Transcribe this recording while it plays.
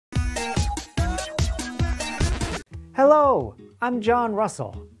Hello, I'm John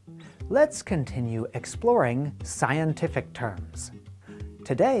Russell. Let's continue exploring scientific terms.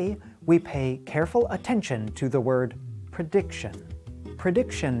 Today, we pay careful attention to the word prediction.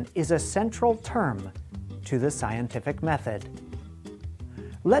 Prediction is a central term to the scientific method.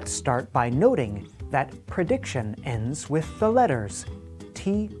 Let's start by noting that prediction ends with the letters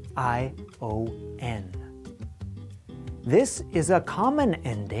T-I-O-N. This is a common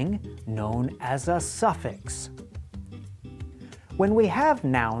ending known as a suffix. When we have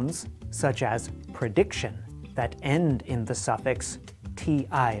nouns, such as prediction, that end in the suffix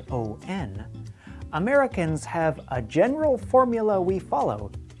T-I-O-N, Americans have a general formula we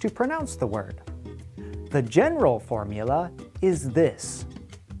follow to pronounce the word. The general formula is this: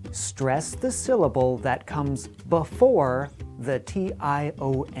 stress the syllable that comes before the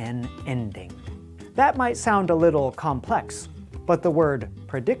T-I-O-N ending. That might sound a little complex, but the word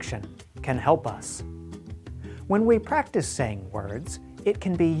prediction can help us. When we practice saying words, it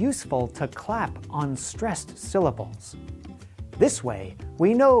can be useful to clap on stressed syllables. This way,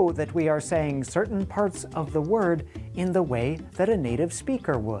 we know that we are saying certain parts of the word in the way that a native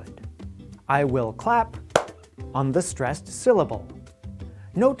speaker would. I will clap on the stressed syllable.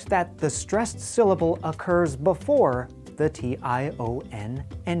 Note that the stressed syllable occurs before the T-I-O-N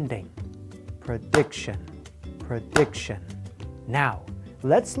ending. Prediction, prediction. Now,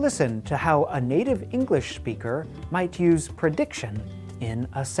 let's listen to how a native English speaker might use prediction in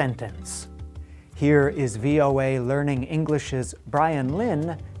a sentence. Here is VOA Learning English's Brian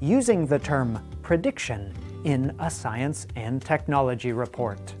Lynn using the term prediction in a science and technology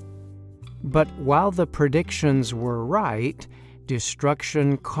report. But while the predictions were right,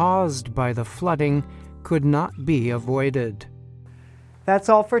 destruction caused by the flooding could not be avoided. That's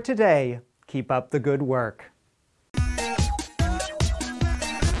all for today. Keep up the good work.